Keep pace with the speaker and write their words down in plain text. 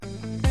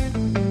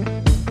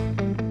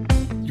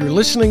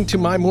listening to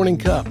My Morning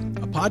Cup,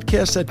 a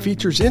podcast that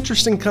features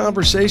interesting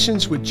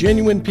conversations with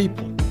genuine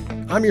people.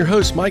 I'm your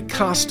host, Mike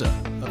Costa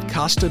of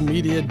Costa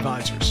Media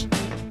Advisors.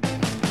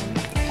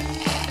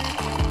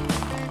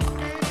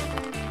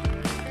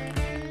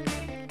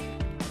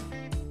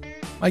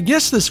 My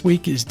guest this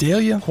week is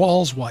Dalya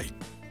Qualls White.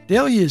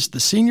 Dalya is the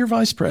Senior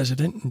Vice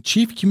President and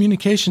Chief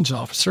Communications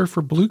Officer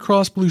for Blue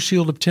Cross Blue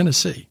Shield of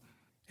Tennessee.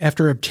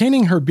 After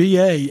obtaining her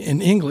BA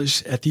in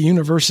English at the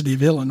University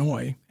of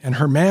Illinois and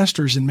her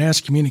master's in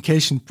mass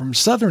communication from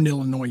Southern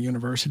Illinois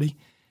University,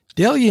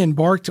 Dalya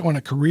embarked on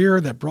a career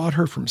that brought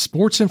her from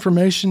sports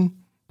information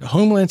to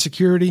homeland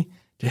security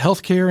to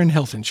healthcare and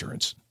health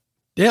insurance.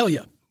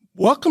 Dalya,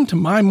 welcome to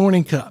My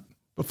Morning Cup.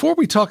 Before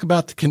we talk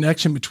about the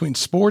connection between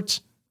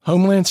sports,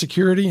 homeland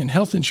security, and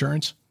health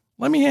insurance,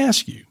 let me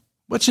ask you,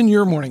 what's in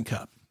your morning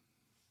cup?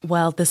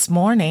 Well, this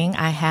morning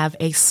I have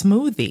a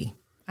smoothie.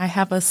 I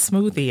have a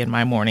smoothie in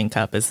my morning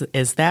cup.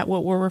 Is that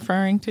what we're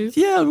referring to?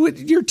 Yeah,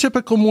 your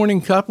typical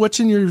morning cup. What's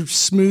in your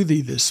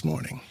smoothie this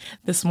morning?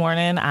 This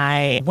morning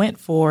I went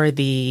for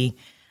the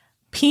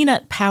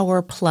Peanut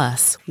Power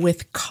Plus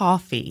with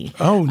coffee.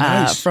 Oh,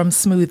 nice. From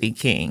Smoothie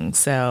King.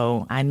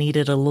 So I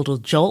needed a little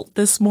jolt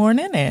this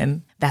morning,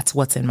 and that's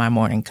what's in my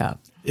morning cup.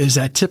 Is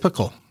that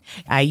typical?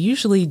 I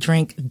usually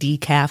drink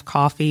decaf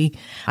coffee.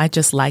 I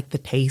just like the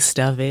taste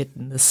of it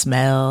and the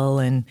smell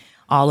and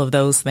all of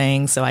those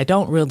things. So I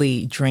don't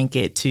really drink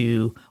it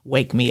to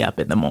wake me up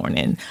in the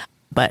morning.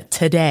 But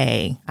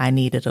today I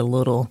needed a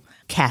little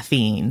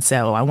caffeine,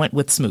 so I went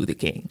with Smoothie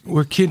King.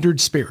 We're kindred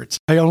spirits.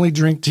 I only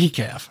drink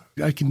decaf.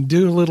 I can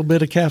do a little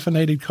bit of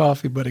caffeinated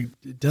coffee, but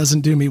it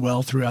doesn't do me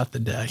well throughout the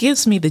day.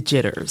 Gives me the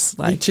jitters.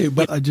 Me too,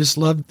 but I just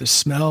love the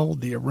smell,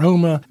 the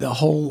aroma, the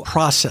whole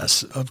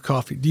process of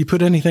coffee. Do you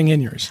put anything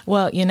in yours?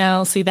 Well,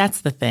 see,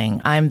 that's the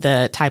thing. I'm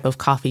the type of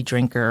coffee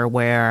drinker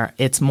where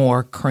it's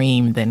more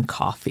cream than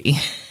coffee.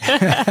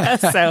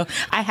 So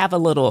I have a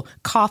little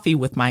coffee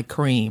with my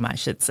cream, I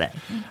should say.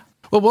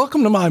 Well,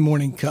 welcome to My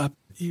Morning Cup.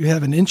 You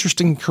have an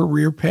interesting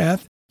career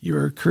path.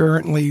 You're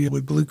currently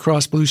with Blue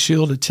Cross Blue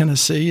Shield of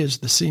Tennessee as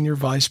the Senior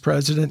Vice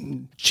President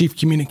and Chief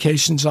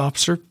Communications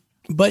Officer,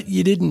 but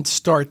you didn't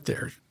start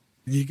there.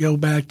 You go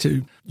back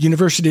to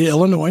University of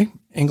Illinois,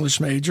 English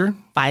major.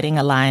 Fighting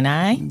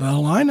Illini. The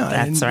Illini.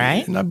 That's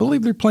right. And I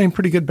believe they're playing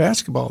pretty good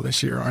basketball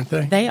this year, aren't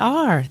they? They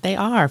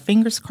are.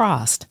 Fingers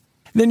crossed.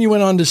 Then you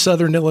went on to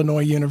Southern Illinois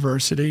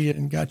University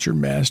and got your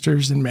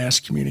master's in mass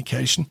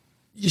communication.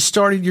 You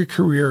started your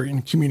career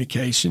in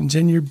communications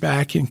and you're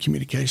back in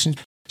communications.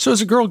 So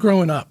as a girl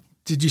growing up,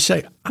 did you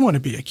say, I want to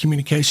be a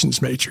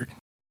communications major?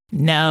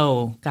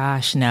 No,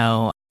 gosh,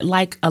 no.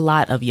 Like a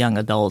lot of young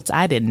adults,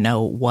 I didn't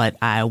know what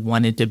I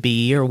wanted to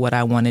be or what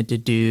I wanted to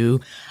do.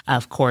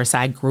 Of course,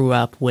 I grew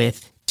up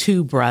with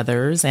two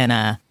brothers and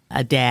a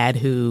dad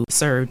who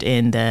served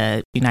in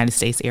the United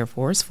States Air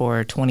Force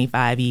for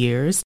 25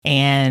 years.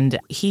 And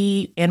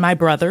he and my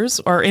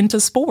brothers are into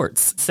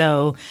sports.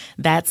 So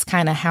that's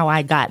kind of how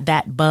I got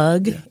that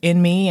bug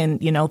in me and,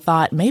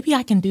 thought maybe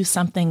I can do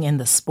something in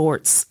the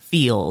sports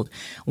field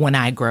when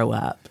I grow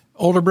up.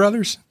 Older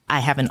brothers? I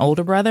have an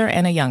older brother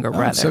and a younger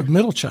brother. So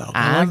middle child.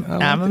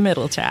 I'm a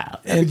middle child.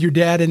 And your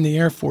dad in the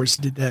Air Force,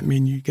 did that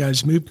mean you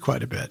guys moved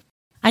quite a bit?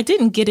 I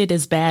didn't get it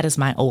as bad as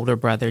my older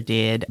brother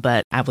did,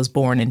 but I was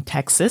born in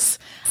Texas,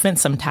 spent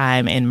some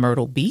time in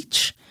Myrtle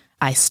Beach.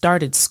 I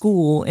started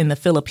school in the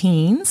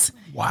Philippines.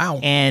 Wow.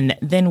 And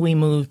then we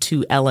moved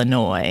to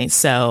Illinois.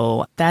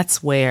 So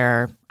that's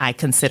where I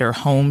consider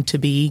home to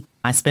be.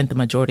 I spent the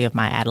majority of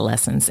my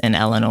adolescence in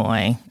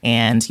Illinois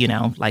and,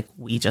 like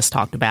we just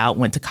talked about,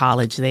 went to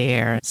college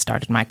there,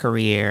 started my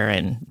career,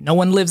 and no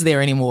one lives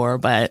there anymore,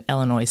 but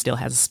Illinois still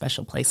has a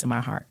special place in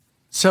my heart.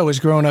 So as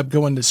growing up,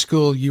 going to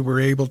school, you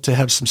were able to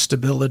have some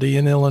stability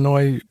in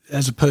Illinois,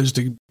 as opposed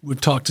to, we've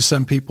talked to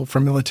some people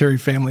from military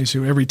families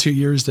who every 2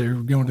 years they're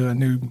going to a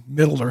new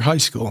middle or high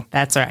school.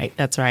 That's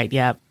right.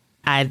 Yeah.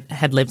 I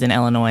had lived in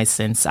Illinois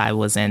since I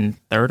was in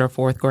third or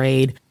fourth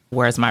grade,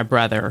 whereas my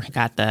brother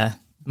got the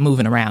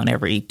moving around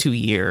every 2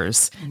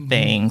 years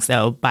thing.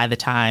 So by the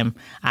time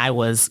I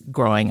was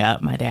growing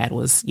up, my dad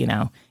was,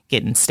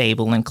 getting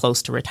stable and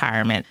close to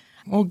retirement.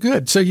 Well,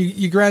 good. So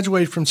you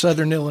graduated from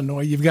Southern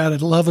Illinois. You've got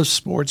a love of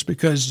sports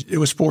because it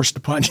was forced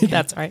upon you.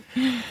 That's right.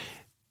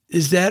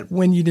 Is that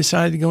when you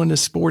decided to go into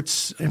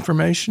sports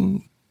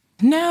information?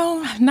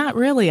 No, not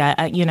really.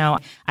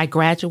 I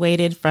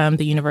graduated from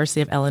the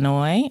University of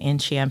Illinois in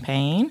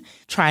Champaign,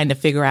 trying to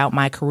figure out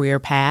my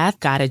career path,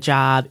 got a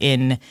job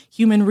in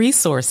human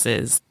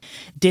resources,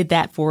 did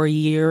that for a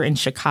year in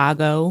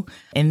Chicago.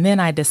 And then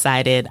I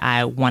decided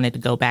I wanted to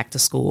go back to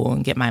school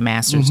and get my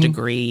master's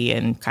degree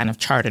and kind of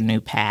chart a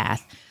new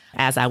path.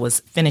 As I was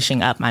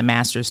finishing up my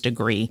master's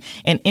degree,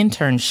 an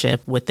internship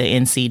with the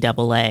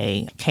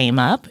NCAA came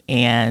up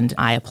and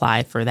I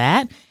applied for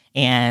that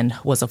and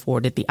was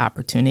afforded the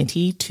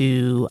opportunity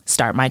to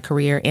start my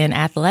career in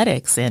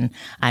athletics. And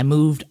I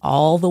moved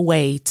all the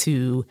way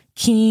to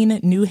Keene,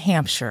 New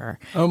Hampshire.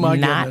 Oh, my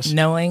not goodness.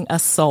 Knowing a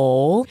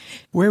soul.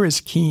 Where is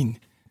Keene?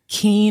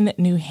 Keene,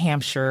 New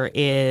Hampshire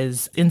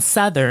is in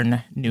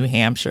southern New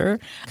Hampshire,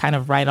 kind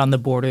of right on the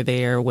border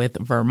there with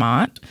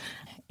Vermont.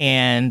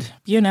 And,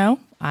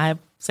 I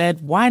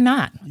said, why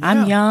not? Yeah.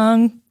 I'm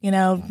young,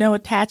 no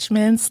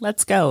attachments.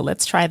 Let's go.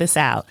 Let's try this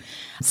out.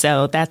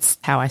 So that's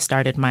how I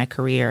started my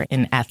career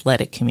in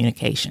athletic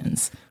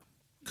communications.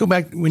 Go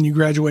back when you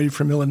graduated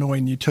from Illinois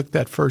and you took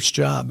that first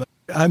job.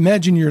 I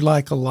imagine you're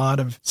like a lot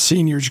of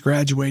seniors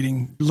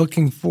graduating,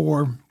 looking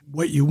for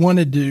what you want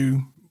to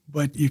do,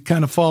 but you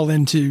kind of fall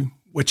into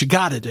what you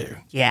got to do.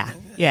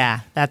 Yeah,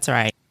 that's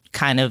right.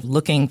 Kind of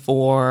looking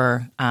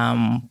for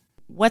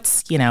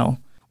what's going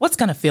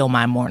to fill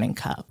my morning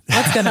cup?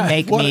 What's going to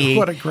make me...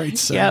 What a great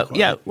segue.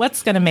 Yeah,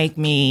 what's going to make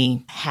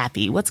me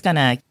happy? What's going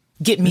to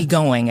get me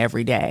going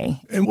every day?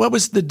 And what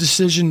was the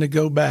decision to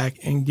go back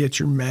and get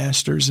your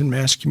master's in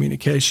mass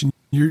communication?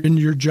 You're in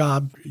your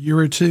job a year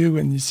or two,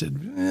 and you said,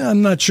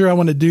 I'm not sure I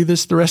want to do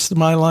this the rest of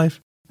my life.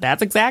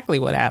 That's exactly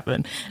what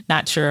happened.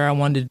 Not sure I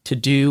wanted to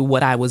do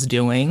what I was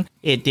doing.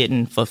 It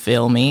didn't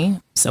fulfill me.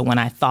 So when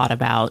I thought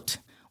about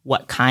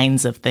what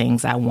kinds of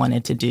things I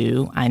wanted to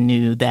do, I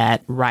knew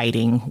that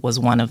writing was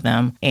one of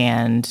them.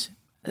 And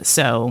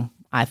so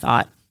I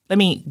thought, let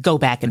me go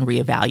back and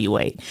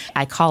reevaluate.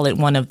 I call it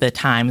one of the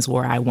times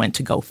where I went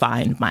to go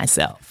find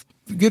myself.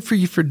 Good for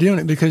you for doing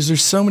it, because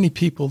there's so many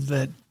people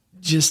that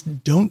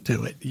just don't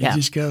do it. You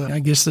just go, I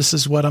guess this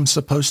is what I'm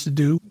supposed to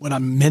do, what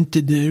I'm meant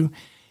to do.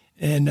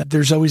 And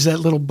there's always that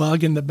little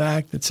bug in the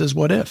back that says,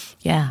 what if?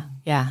 Yeah,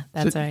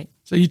 that's right.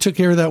 So you took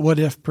care of that what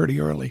if pretty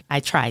early. I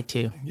tried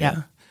to.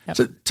 Yeah. Yep.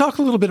 So talk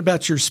a little bit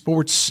about your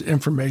sports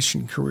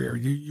information career.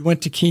 You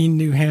went to Keene,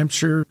 New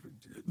Hampshire.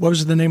 What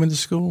was the name of the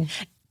school?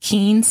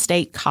 Keene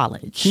State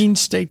College. Keene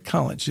State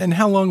College. And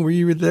how long were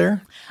you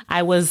there?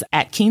 I was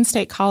at Keene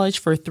State College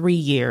for 3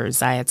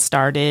 years. I had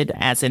started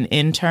as an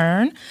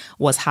intern,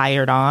 was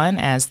hired on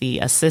as the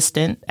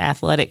assistant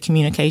athletic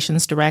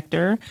communications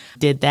director,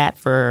 did that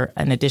for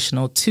an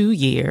additional 2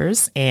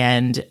 years,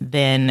 and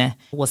then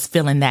was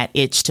feeling that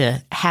itch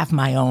to have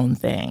my own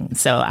thing.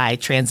 So I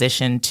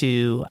transitioned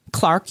to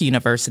Clark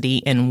University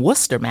in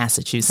Worcester,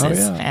 Massachusetts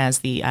as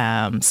the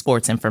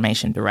sports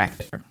information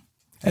director.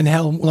 And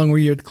how long were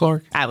you at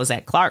Clark? I was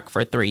at Clark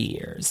for 3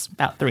 years,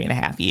 about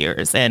 3.5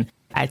 years. And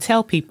I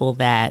tell people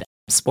that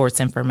sports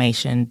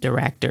information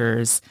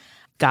directors,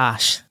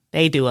 gosh,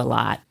 they do a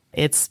lot.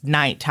 It's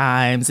night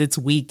times, it's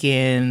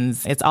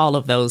weekends, it's all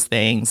of those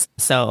things.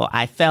 So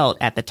I felt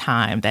at the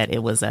time that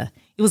it was a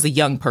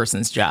young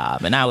person's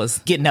job, and I was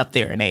getting up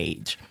there in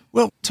age.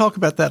 Well, talk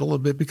about that a little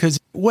bit, because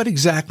what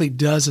exactly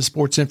does a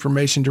sports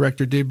information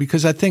director do?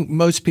 Because I think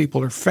most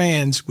people or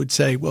fans would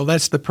say, well,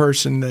 that's the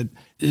person that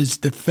is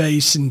the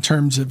face in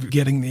terms of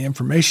getting the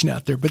information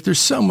out there. But there's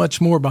so much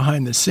more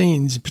behind the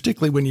scenes,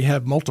 particularly when you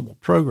have multiple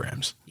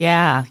programs.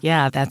 Yeah,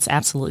 that's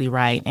absolutely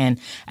right. And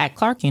at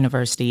Clark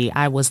University,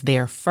 I was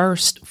their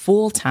first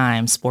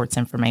full-time sports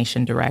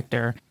information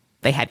director.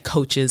 They had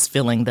coaches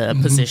filling the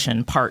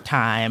position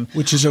part-time.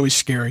 Which is always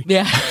scary.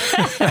 Yeah.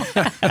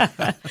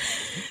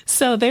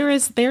 So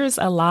there's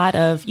a lot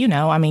of,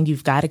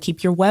 you've got to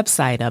keep your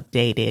website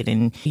updated,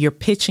 and you're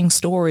pitching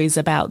stories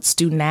about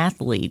student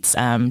athletes,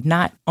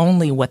 not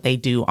only what they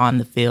do on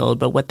the field,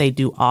 but what they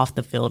do off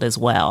the field as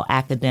well,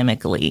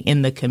 academically,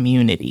 in the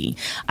community.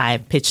 I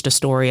pitched a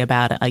story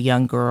about a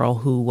young girl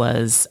who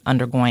was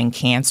undergoing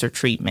cancer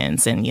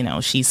treatments, and,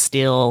 she's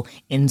still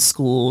in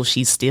school.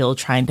 She's still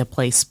trying to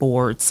play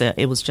sports.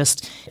 It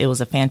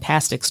was a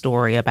fantastic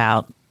story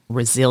about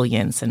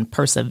resilience and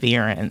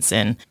perseverance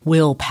and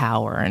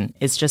willpower. And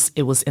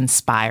it was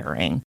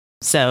inspiring.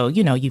 So,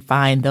 you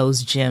find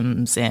those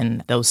gems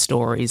and those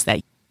stories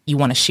that you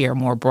want to share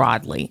more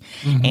broadly.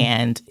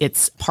 And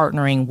it's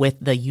partnering with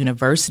the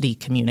university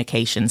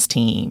communications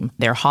team,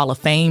 their Hall of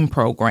Fame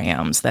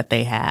programs that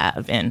they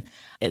have. And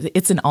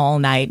it's an all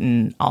night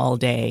and all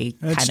day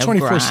kind of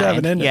grind. It's 24/7,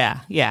 isn't it?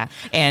 Yeah.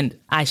 And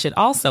I should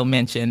also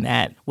mention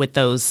that with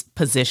those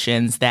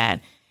positions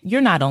that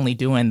you're not only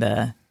doing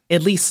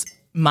at least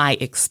my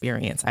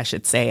experience, I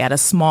should say, at a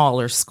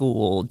smaller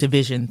school,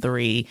 Division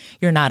III,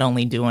 you're not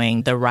only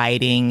doing the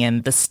writing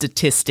and the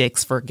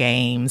statistics for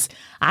games.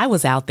 I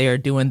was out there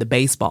doing the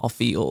baseball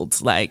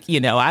fields. I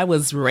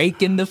was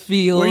raking the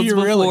fields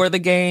before the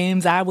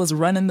games. I was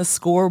running the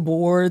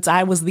scoreboards.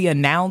 I was the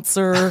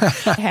announcer.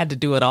 I had to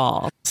do it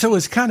all. So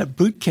it's kind of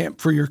boot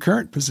camp for your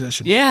current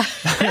position. Yeah,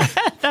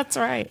 that's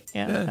right.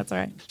 Yeah, that's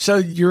right. So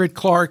you're at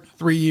Clark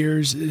 3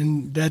 years,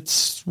 and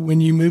that's when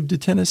you moved to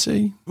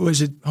Tennessee?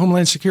 Was it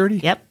Homeland Security?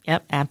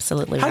 Yep,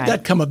 absolutely right. How'd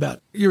that come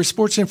about? You're a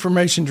sports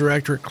information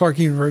director at Clark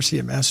University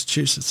of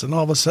Massachusetts, and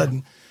all of a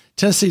sudden,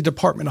 Tennessee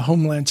Department of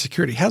Homeland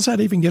Security. How's that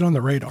even get on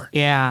the radar?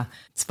 Yeah,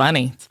 it's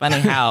funny. It's funny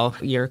how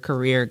your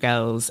career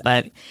goes.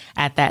 But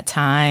at that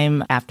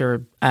time,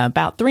 after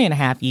about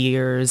 3.5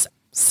 years,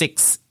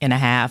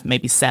 6.5,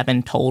 maybe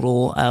 7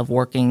 total of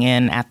working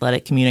in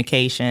athletic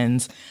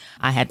communications,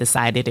 I had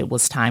decided it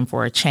was time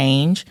for a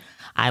change.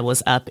 I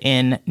was up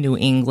in New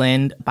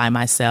England by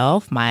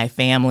myself. My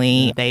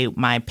family,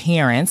 my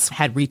parents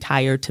had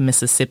retired to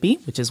Mississippi,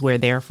 which is where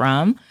they're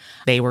from.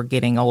 They were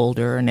getting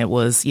older and it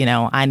was,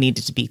 I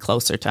needed to be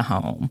closer to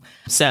home.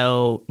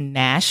 So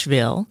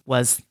Nashville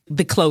was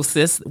the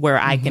closest where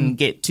I can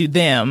get to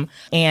them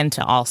and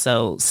to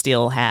also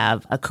still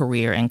have a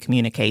career in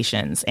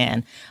communications.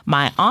 And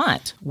my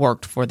aunt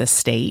worked for the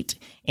state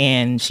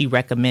and she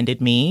recommended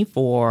me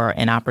for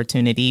an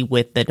opportunity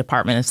with the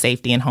Department of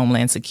Safety and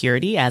Homeland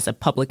Security as a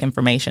public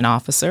information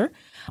officer.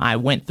 I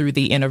went through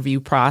the interview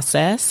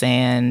process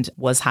and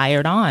was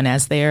hired on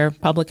as their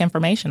public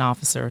information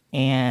officer.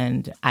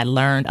 And I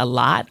learned a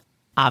lot.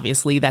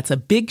 Obviously, that's a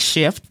big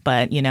shift,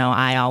 but,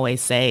 I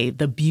always say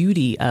the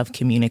beauty of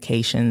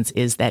communications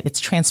is that it's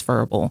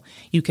transferable.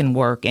 You can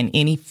work in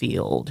any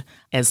field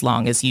as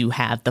long as you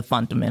have the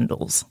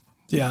fundamentals.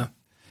 Yeah.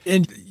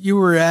 And you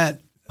were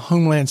at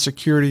Homeland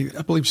Security,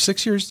 I believe,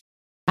 6 years?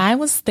 I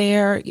was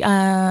there,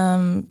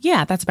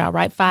 that's about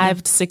right,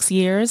 5 to 6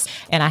 years.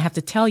 And I have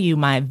to tell you,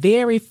 my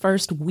very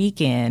first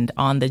weekend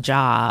on the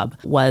job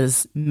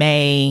was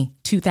May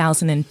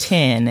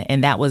 2010.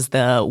 And that was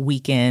the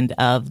weekend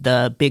of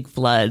the big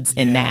floods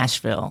in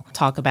Nashville.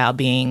 Talk about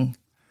being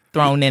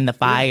thrown in the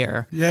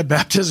fire. Yeah,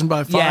 baptism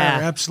by fire,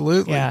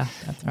 absolutely. Yeah,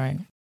 that's right.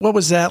 What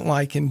was that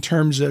like in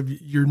terms of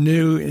you're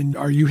new and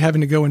are you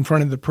having to go in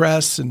front of the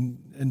press and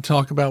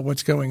talk about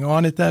what's going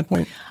on at that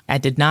point? I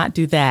did not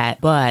do that,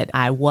 but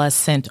I was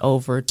sent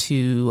over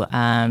to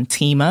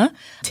TEMA,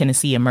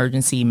 Tennessee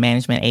Emergency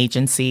Management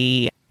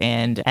Agency.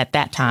 And at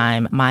that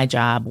time, my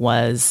job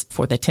was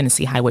for the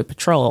Tennessee Highway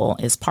Patrol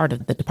as part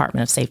of the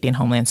Department of Safety and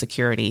Homeland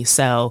Security.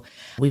 So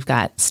we've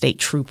got state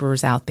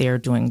troopers out there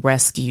doing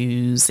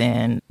rescues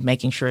and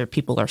making sure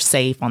people are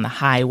safe on the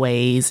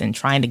highways and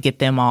trying to get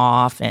them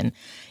off. And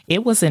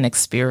it was an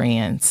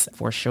experience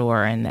for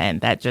sure.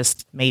 And that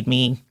just made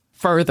me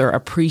further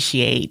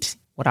appreciate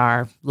what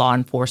our law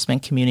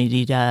enforcement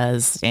community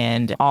does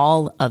and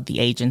all of the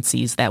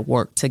agencies that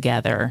work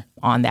together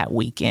on that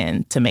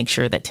weekend to make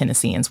sure that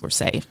Tennesseans were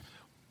safe.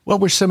 What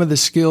were some of the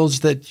skills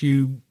that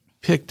you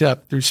picked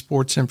up through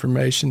sports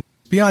information?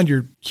 Beyond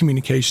your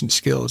communication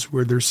skills,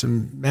 were there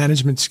some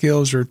management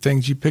skills or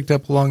things you picked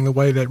up along the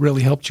way that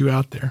really helped you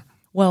out there?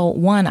 Well,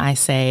 one,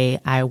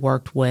 I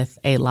worked with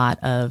a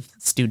lot of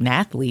student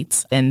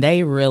athletes, and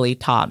they really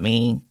taught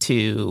me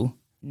to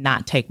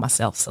not take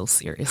myself so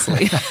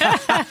seriously.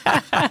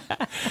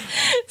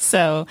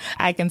 So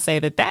I can say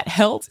that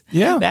helped.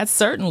 Yeah. That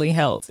certainly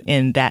helped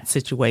in that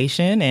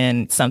situation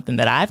and something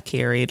that I've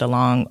carried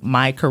along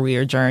my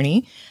career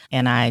journey.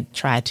 And I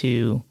try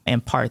to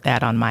impart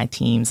that on my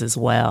teams as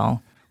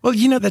well. Well,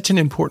 that's an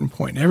important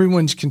point.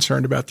 Everyone's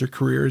concerned about their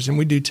careers and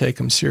we do take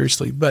them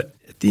seriously. But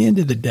at the end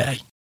of the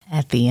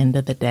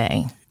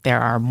day,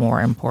 there are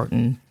more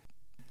important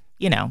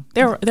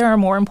there are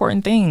more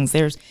important things.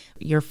 There's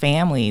your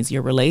families,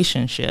 your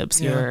relationships,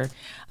 your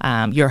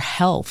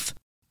health.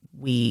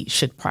 We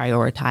should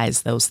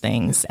prioritize those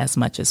things as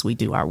much as we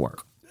do our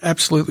work.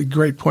 Absolutely.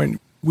 Great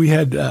point. We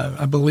had,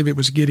 I believe it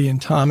was Gideon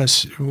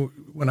Thomas,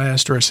 when I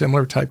asked her a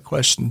similar type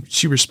question,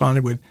 she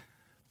responded with,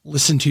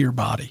 listen to your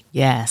body.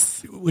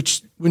 Yes.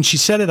 Which, when she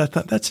said it, I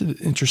thought that's an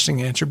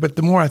interesting answer. But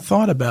the more I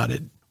thought about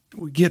it,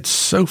 we get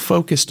so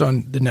focused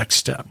on the next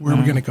step. Where are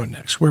we going to go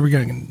next? Where are we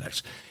going to go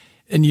next?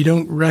 And you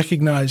don't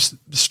recognize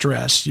the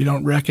stress. You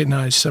don't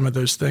recognize some of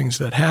those things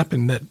that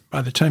happen that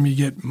by the time you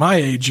get my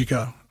age, you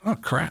go, oh,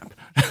 crap.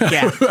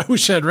 Yeah. I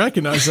wish I'd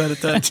recognized that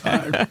at that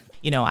time.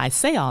 I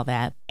say all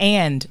that,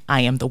 and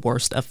I am the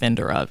worst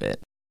offender of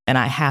it. And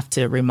I have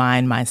to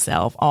remind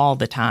myself all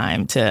the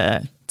time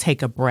to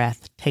take a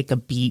breath, take a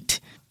beat.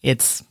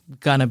 It's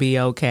going to be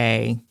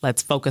okay.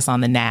 Let's focus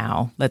on the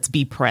now. Let's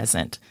be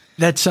present.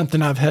 That's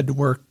something I've had to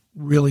work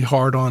really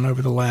hard on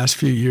over the last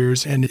few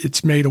years, and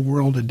it's made a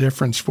world of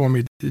difference for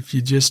me. If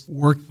you just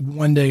work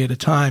one day at a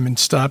time and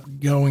stop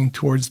going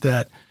towards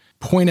that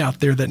point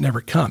out there that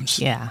never comes.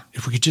 Yeah.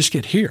 If we could just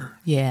get here.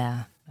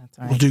 Yeah, that's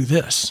right. We'll do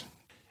this.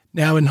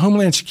 Now, in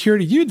Homeland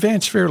Security, you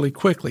advanced fairly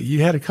quickly.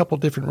 You had a couple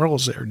different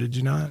roles there, did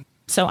you not?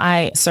 So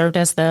I served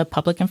as the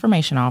public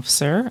information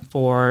officer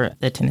for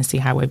the Tennessee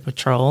Highway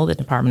Patrol, the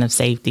Department of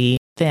Safety.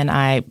 Then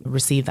I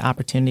received the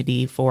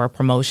opportunity for a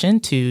promotion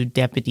to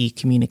Deputy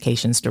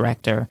Communications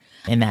Director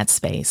in that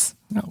space.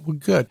 Oh, well,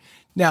 good.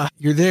 Now,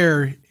 you're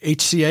there,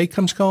 HCA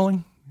comes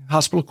calling,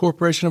 Hospital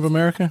Corporation of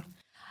America?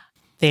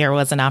 There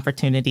was an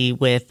opportunity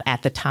with,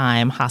 at the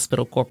time,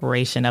 Hospital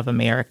Corporation of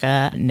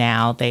America.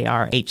 Now they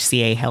are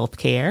HCA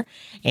Healthcare.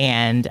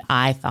 And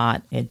I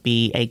thought it'd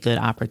be a good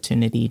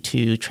opportunity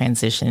to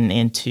transition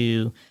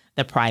into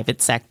the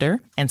private sector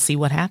and see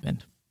what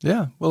happened.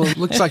 Yeah, well, it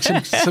looks like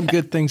some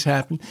good things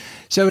happen.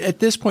 So at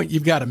this point,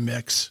 you've got a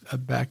mix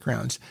of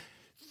backgrounds.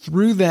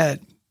 Through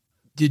that,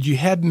 did you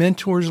have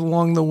mentors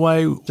along the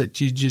way that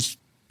you just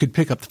could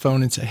pick up the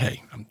phone and say,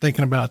 hey, I'm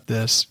thinking about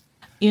this?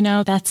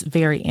 That's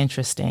very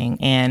interesting.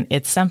 And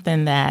it's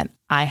something that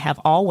I have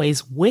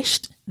always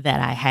wished that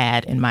I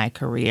had in my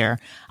career,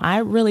 I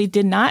really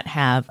did not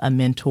have a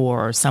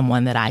mentor or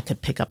someone that I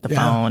could pick up the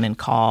phone and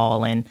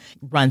call and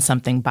run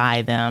something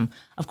by them.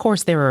 Of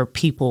course, there were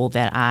people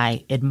that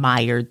I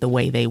admired the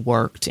way they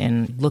worked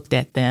and looked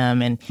at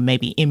them and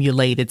maybe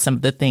emulated some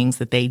of the things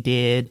that they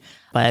did.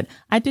 But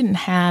I didn't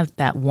have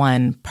that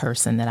one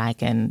person that I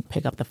can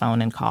pick up the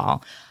phone and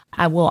call.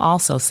 I will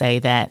also say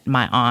that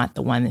my aunt,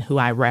 the one who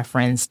I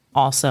referenced,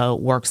 also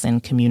works in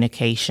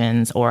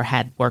communications or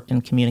had worked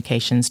in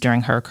communications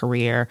during her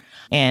career.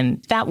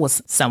 And that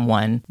was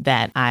someone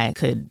that I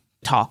could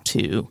talk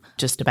to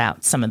just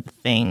about some of the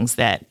things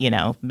that,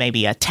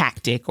 maybe a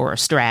tactic or a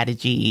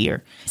strategy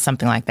or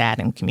something like that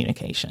in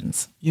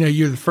communications.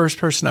 You're the first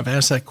person I've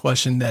asked that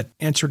question that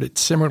answered it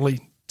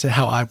similarly to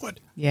how I would.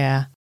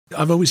 Yeah.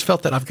 I've always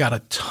felt that I've got a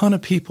ton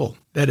of people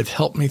that have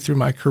helped me through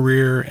my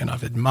career and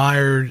I've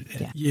admired.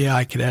 Yeah,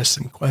 I could ask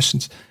them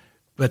questions,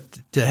 but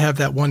to have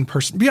that one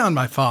person beyond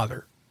my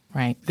father,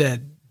 right,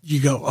 that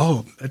you go,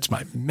 oh, that's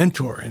my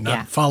mentor, and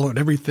I've followed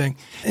everything.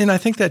 And I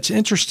think that's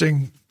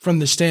interesting from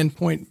the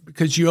standpoint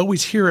because you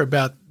always hear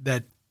about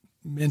that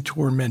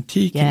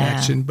mentor-mentee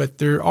connection, but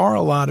there are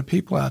a lot of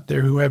people out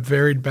there who have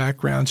varied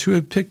backgrounds who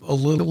have picked a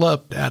little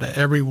up out of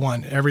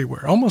everyone,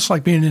 everywhere, almost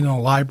like being in a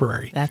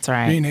library. That's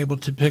right. Being able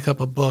to pick up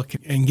a book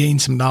and gain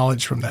some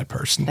knowledge from that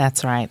person.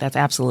 That's right. That's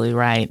absolutely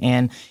right.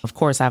 And of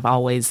course, I've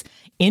always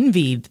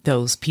envied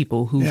those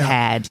people who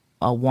had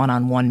a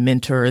one-on-one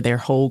mentor their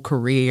whole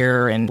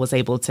career and was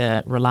able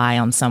to rely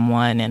on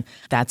someone. And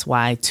that's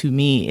why, to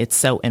me, it's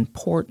so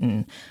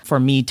important for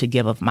me to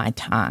give of my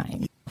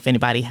time. If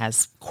anybody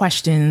has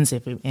questions,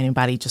 if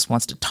anybody just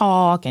wants to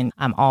talk, and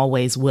I'm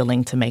always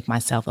willing to make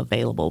myself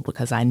available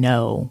because I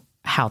know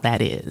how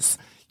that is.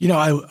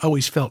 I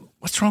always felt,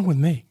 what's wrong with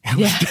me?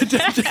 Yeah.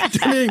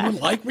 Does anyone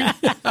like me?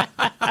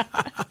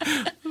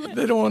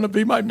 They don't want to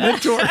be my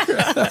mentor.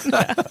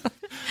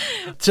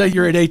 So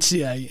you're at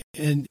HCA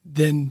and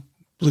then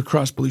Blue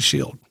Cross Blue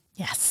Shield.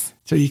 Yes.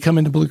 So you come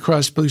into Blue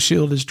Cross Blue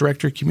Shield as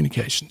Director of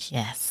Communications.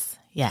 Yes.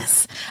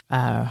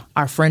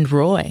 Our friend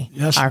Roy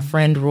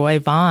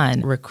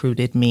Vaughn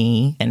recruited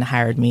me and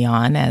hired me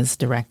on as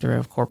Director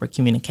of Corporate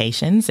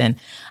Communications. And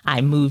I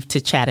moved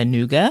to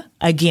Chattanooga,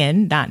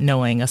 again, not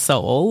knowing a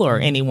soul or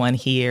anyone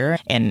here.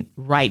 And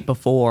right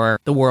before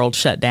the world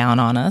shut down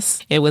on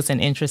us, it was an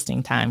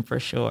interesting time for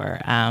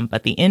sure.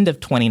 But the end of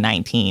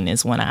 2019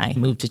 is when I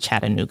moved to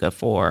Chattanooga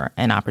for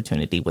an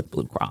opportunity with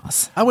Blue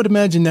Cross. I would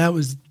imagine that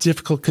was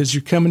difficult because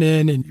you're coming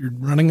in and you're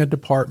running a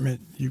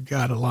department. You've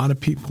got a lot of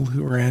people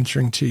who are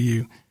answering to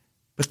you,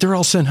 but they're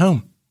all sent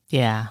home.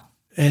 Yeah.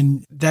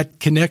 And that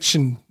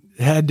connection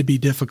had to be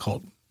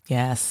difficult.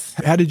 Yes.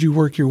 How did you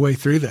work your way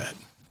through that?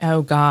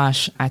 Oh,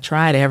 gosh, I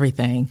tried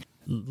everything.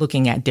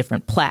 Looking at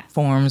different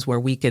platforms where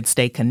we could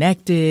stay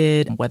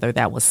connected, whether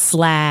that was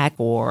Slack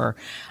or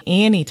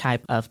any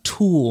type of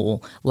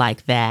tool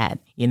like that.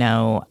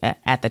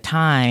 At the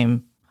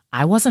time,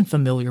 I wasn't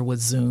familiar with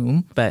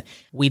Zoom, but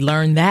we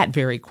learned that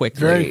very quickly.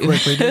 Very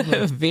quickly,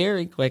 didn't we?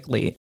 Very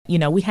quickly.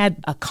 We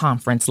had a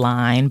conference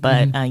line,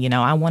 but,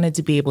 I wanted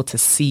to be able to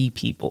see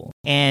people.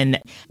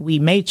 And we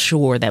made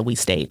sure that we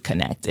stayed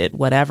connected,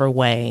 whatever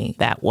way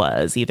that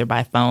was, either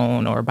by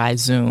phone or by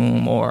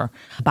Zoom or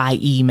by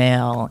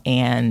email,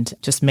 and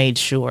just made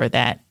sure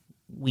that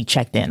we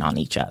checked in on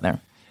each other.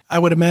 I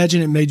would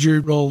imagine it made your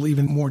role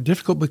even more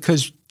difficult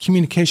because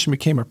communication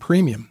became a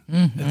premium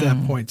at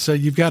that point. So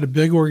you've got a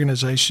big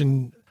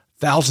organization,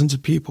 thousands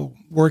of people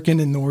working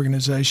in the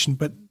organization,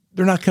 but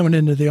they're not coming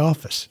into the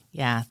office.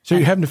 Yeah. So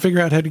you're having to figure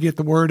out how to get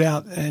the word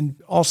out and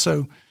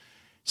also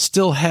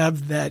still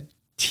have that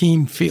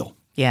team feel.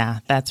 Yeah,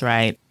 that's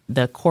right.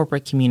 The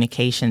corporate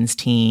communications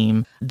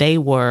team, they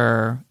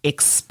were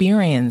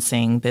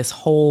experiencing this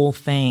whole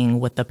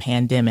thing with the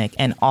pandemic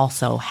and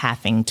also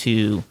having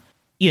to,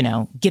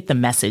 get the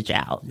message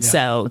out. Yeah.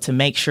 So to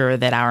make sure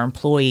that our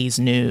employees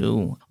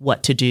knew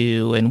what to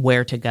do and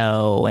where to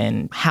go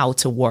and how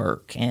to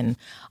work and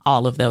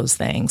all of those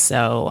things.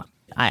 So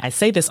I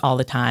say this all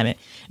the time. It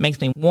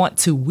makes me want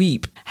to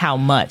weep how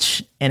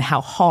much and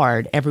how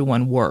hard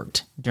everyone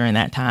worked during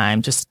that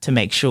time just to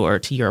make sure,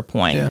 to your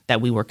point, that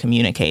we were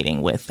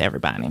communicating with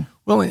everybody.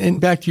 Well, and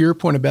back to your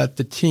point about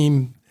the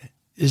team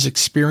is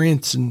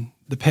experiencing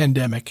the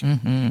pandemic,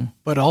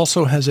 but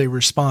also has a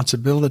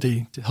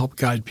responsibility to help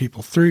guide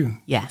people through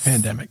the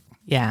pandemic.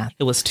 Yeah,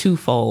 it was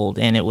twofold,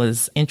 and it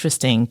was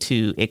interesting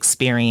to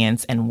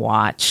experience and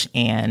watch.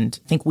 And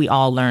I think we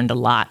all learned a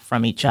lot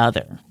from each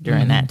other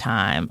during that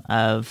time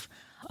of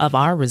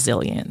our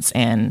resilience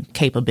and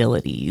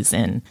capabilities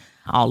and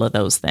all of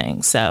those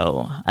things.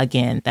 So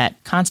again,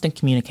 that constant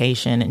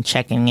communication and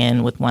checking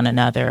in with one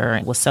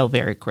another was so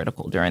very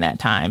critical during that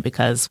time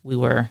because we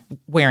were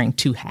wearing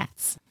two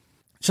hats.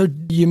 So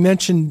you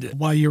mentioned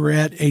while you were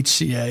at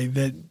HCA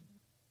that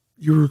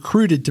you were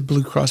recruited to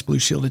Blue Cross Blue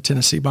Shield of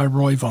Tennessee by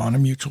Roy Vaughn, a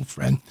mutual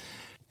friend.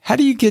 How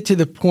do you get to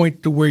the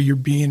point to where you're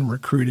being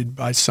recruited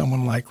by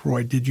someone like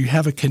Roy? Did you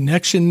have a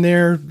connection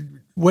there?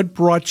 What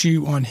brought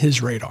you on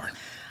his radar?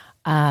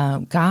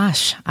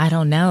 Gosh, I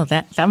don't know.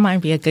 That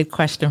might be a good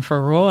question for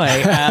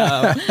Roy.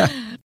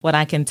 What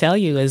I can tell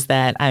you is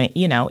that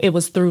it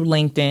was through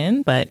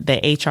LinkedIn, but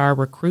the HR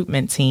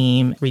recruitment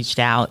team reached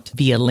out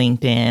via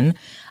LinkedIn.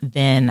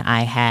 Then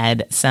I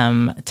had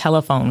some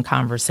telephone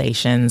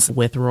conversations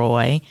with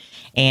Roy,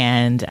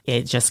 and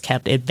it just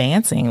kept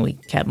advancing. We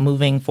kept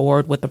moving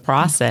forward with the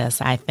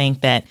process. I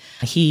think that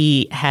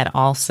he had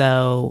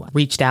also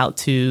reached out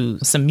to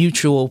some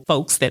mutual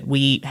folks that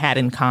we had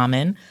in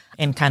common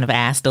and kind of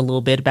asked a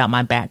little bit about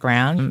my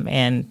background.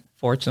 And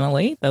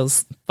fortunately,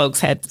 those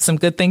folks had some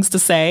good things to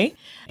say.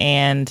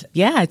 And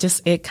yeah,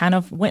 it kind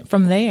of went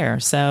from there.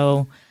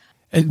 So,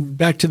 and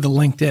back to the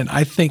LinkedIn,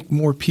 I think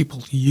more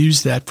people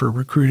use that for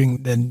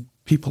recruiting than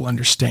people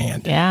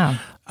understand. Yeah.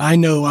 I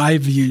know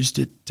I've used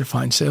it to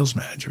find sales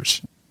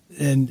managers,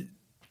 and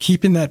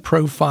keeping that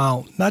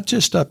profile not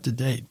just up to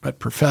date, but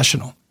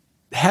professional.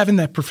 Having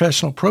that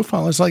professional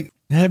profile is like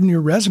having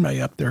your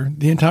resume up there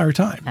the entire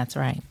time. That's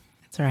right.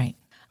 That's right.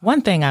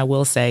 One thing I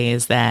will say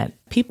is that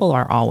people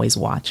are always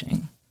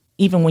watching,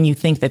 even when you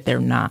think that they're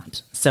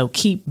not. So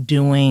keep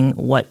doing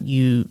what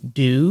you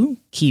do,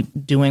 keep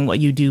doing what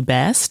you do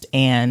best,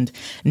 and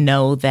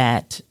know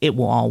that it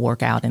will all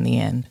work out in the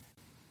end.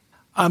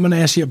 I'm going to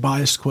ask you a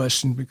biased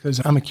question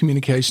because I'm a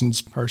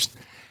communications person.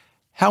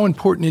 How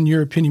important, in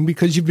your opinion,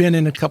 because you've been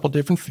in a couple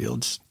different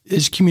fields,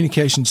 is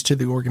communications to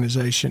the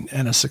organization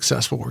and a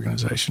successful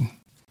organization?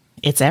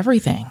 It's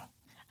everything.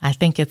 I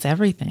think it's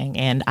everything.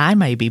 And I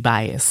may be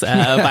biased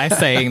by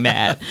saying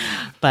that.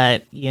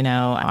 But,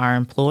 our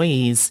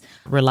employees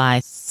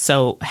rely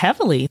so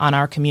heavily on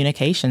our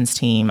communications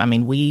team. I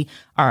mean, we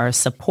are a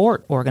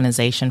support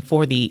organization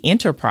for the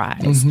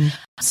enterprise. Mm-hmm.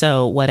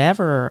 So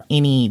whatever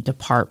any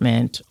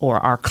department or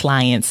our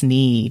clients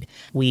need,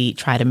 we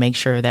try to make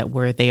sure that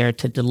we're there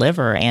to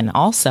deliver and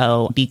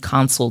also be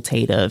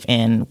consultative.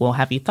 And, well,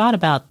 have you thought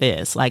about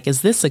this? Like,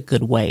 is this a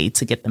good way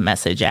to get the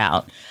message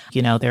out?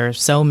 There are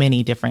so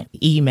many different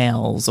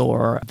emails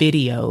or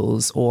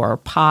videos or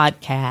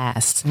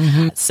podcasts.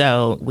 Mm-hmm.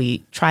 So we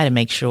try to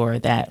make sure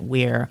that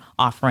we're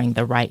offering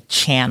the right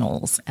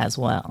channels as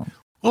well.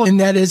 Well, and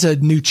that is a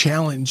new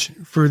challenge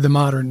for the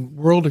modern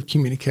world of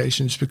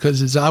communications,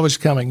 because as I was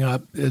coming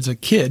up as a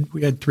kid,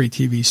 we had 3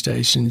 TV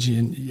stations,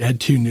 you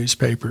had 2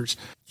 newspapers.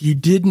 You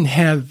didn't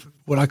have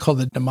what I call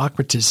the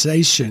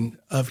democratization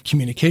of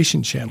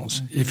communication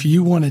channels. Mm-hmm. If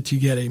you wanted to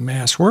get a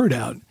mass word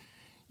out,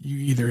 you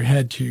either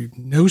had to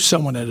know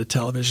someone at a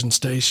television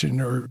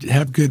station or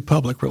have good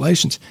public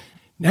relations.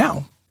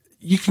 Now,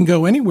 you can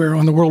go anywhere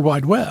on the World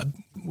Wide Web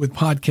with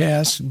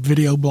podcasts,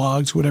 video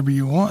blogs, whatever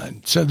you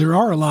want. So there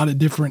are a lot of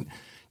different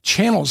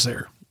channels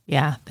there.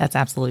 Yeah, that's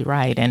absolutely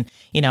right. And,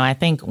 I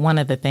think one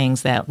of the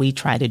things that we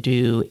try to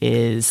do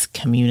is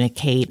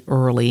communicate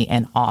early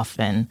and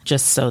often,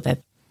 just so that,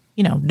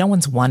 no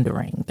one's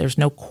wondering. There's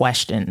no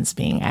questions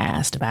being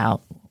asked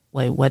about,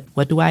 wait,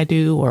 what do I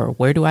do, or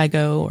where do I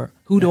go, or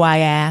who do I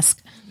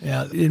ask?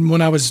 Yeah, and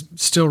when I was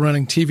still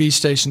running TV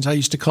stations, I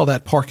used to call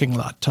that parking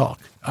lot talk.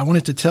 I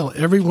wanted to tell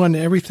everyone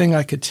everything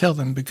I could tell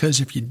them,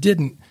 because if you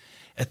didn't,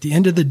 at the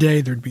end of the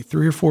day, there'd be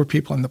 3 or 4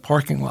 people in the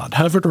parking lot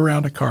hovered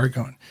around a car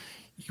going,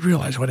 you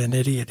realize what an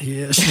idiot he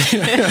is?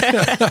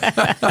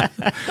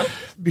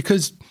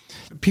 Because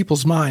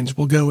people's minds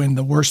will go in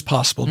the worst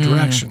possible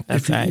direction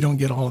if you don't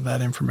get all of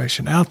that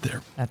information out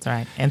there. That's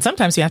right. And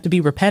sometimes you have to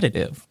be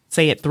repetitive.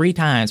 Say it 3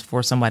 times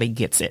before somebody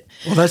gets it.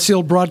 Well, that's the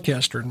old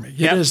broadcaster in me.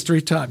 It is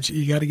 3 times.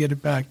 You got to get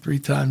it back 3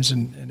 times,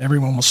 and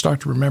everyone will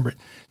start to remember it.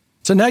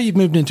 So now you've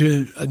moved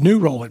into a new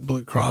role at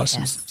Blue Cross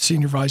as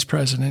Senior Vice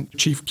President,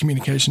 Chief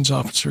Communications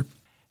Officer.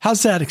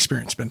 How's that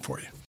experience been for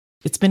you?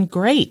 It's been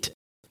great.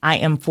 I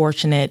am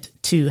fortunate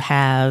to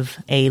have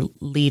a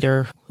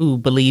leader who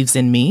believes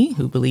in me,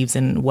 who believes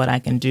in what I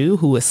can do,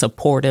 who is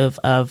supportive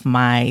of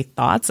my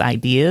thoughts,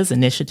 ideas,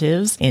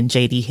 initiatives in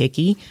J.D.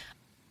 Hickey.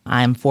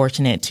 I'm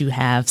fortunate to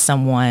have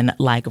someone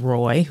like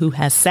Roy who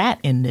has sat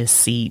in this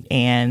seat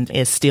and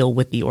is still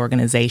with the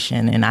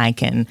organization, and I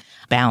can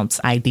bounce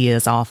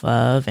ideas off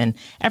of. And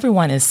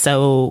everyone is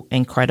so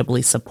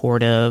incredibly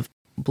supportive.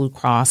 Blue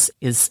Cross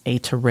is a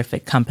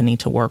terrific company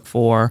to work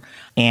for,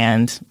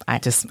 and I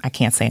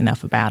can't say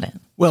enough about it.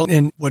 Well,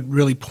 and what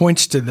really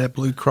points to that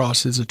Blue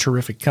Cross is a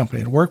terrific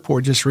company to work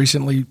for. Just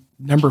recently,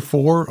 number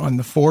 4 on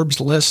the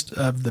Forbes list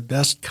of the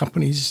best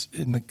companies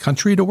in the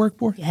country to work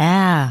for.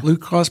 Yeah. Blue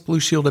Cross Blue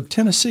Shield of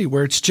Tennessee,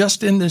 where it's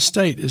just in this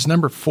state, is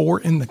number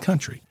 4 in the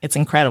country. It's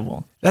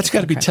incredible. That's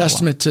got to be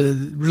testament to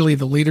really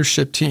the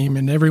leadership team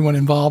and everyone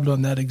involved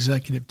on that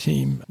executive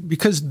team,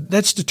 because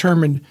that's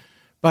determined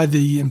by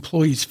the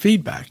employees'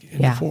 feedback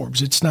in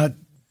Forbes. It's not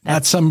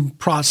some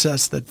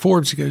process that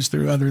Forbes goes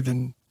through other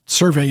than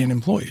surveying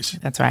employees.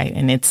 That's right.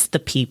 And it's the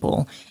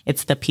people.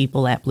 It's the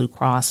people at Blue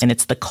Cross, and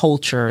it's the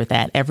culture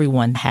that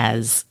everyone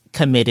has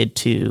committed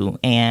to.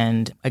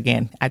 And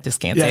again, I just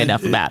can't say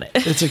enough about it.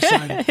 It's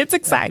exciting. It's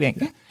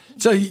exciting.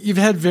 So you've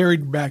had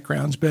varied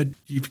backgrounds, but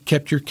you've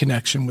kept your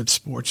connection with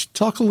sports.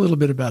 Talk a little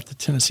bit about the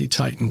Tennessee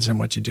Titans and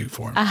what you do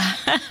for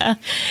them.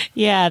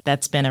 Yeah,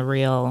 that's been a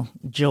real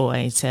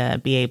joy to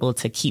be able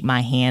to keep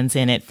my hands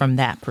in it from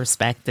that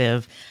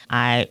perspective.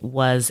 I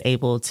was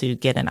able to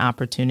get an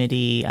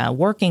opportunity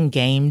working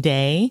game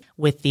day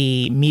with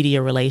the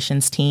media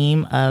relations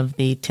team of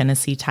the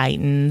Tennessee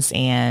Titans.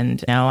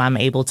 And I'm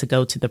able to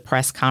go to the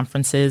press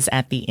conferences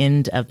at the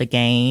end of the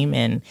game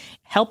and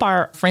help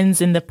our friends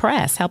in the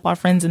press, help our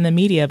friends in the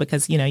media,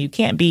 because, you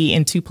can't be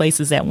in two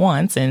places at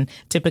once. And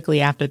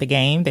typically after the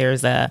game,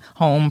 there's a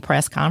home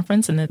press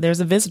conference and then there's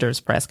a visitors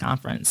press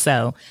conference.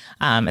 So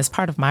as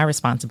part of my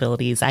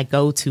responsibilities, I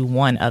go to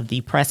one of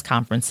the press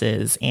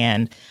conferences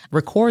and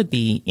record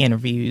the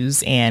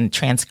interviews and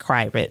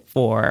transcribe it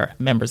for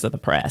members of the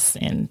press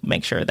and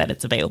make sure that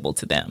it's available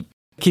to them.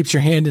 Keeps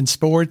your hand in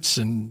sports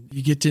and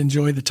you get to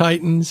enjoy the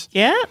Titans.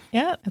 Yeah,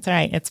 that's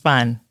right. It's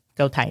fun.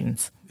 Go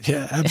Titans.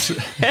 Yeah,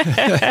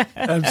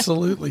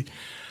 absolutely.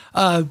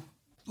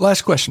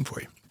 Last question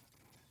for you.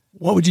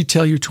 What would you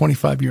tell your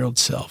 25-year-old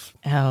self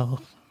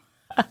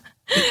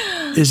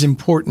is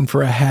important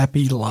for a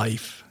happy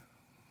life?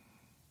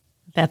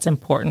 That's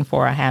important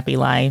for a happy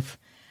life.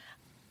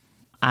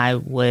 I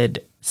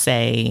would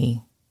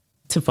say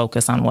to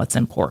focus on what's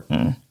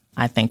important.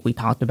 I think we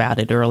talked about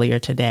it earlier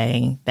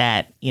today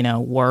that,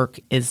 work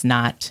is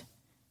not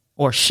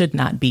or should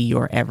not be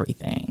your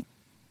everything.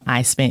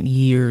 I spent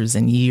years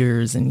and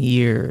years and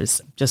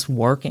years just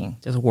working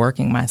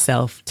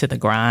myself to the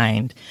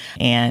grind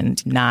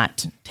and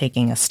not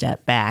taking a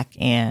step back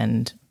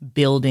and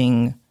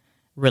building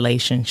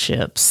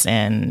relationships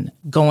and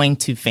going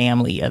to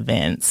family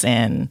events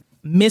and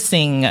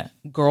missing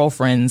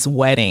girlfriends'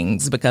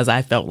 weddings because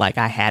I felt like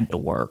I had to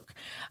work.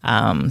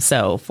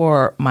 So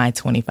for my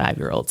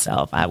 25-year-old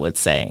self, I would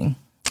say,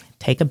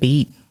 take a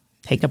beat,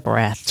 take a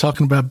breath.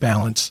 Talking about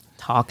balance.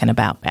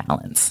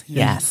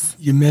 Yes.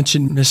 You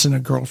mentioned missing a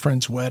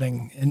girlfriend's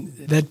wedding. And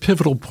that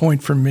pivotal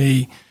point for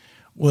me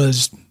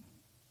was,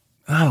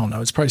 I don't know,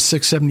 it's probably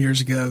 6-7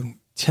 years ago.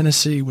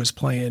 Tennessee was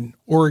playing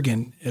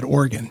Oregon at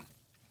Oregon.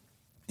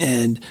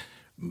 And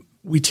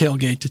we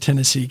tailgate to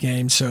Tennessee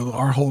games. So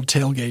our whole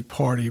tailgate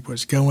party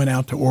was going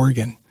out to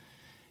Oregon.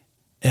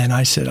 And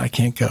I said, I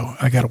can't go.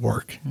 I got to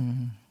work.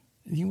 Mm-hmm.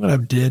 You know what I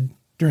did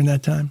during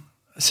that time?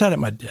 I sat at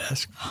my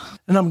desk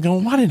and I'm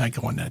going, why didn't I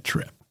go on that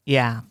trip?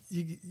 Yeah.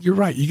 You're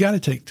right. You got to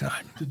take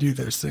time to do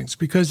those things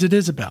because it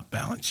is about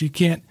balance. You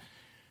can't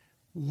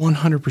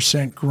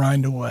 100%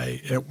 grind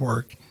away at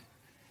work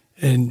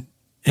and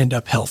end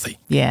up healthy.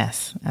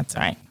 Yes, that's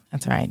right.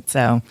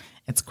 So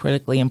it's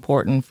critically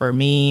important for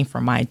me,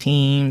 for my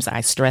teams.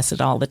 I stress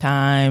it all the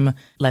time.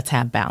 Let's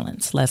have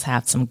balance. Let's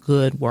have some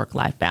good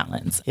work-life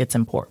balance. It's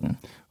important.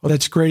 Well,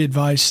 that's great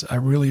advice. I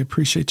really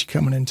appreciate you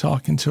coming and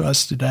talking to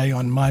us today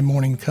on My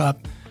Morning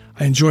Cup.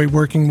 I enjoy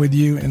working with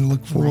you and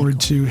look forward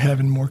to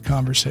having more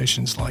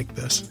conversations like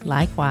this.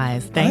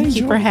 Likewise. Thank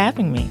you for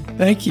having me.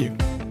 Thank you.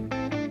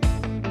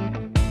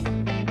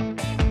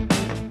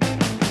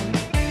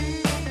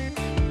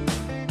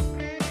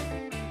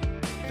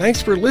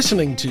 Thanks for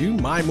listening to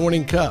My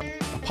Morning Cup,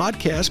 a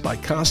podcast by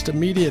Consta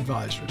Media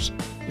Advisors.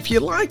 If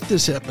you liked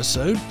this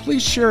episode,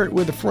 please share it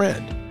with a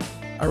friend.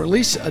 I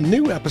release a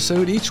new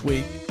episode each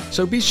week,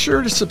 so be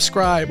sure to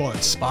subscribe on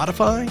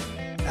Spotify,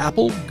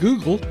 Apple,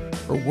 Google,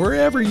 or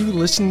wherever you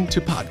listen to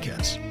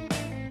podcasts.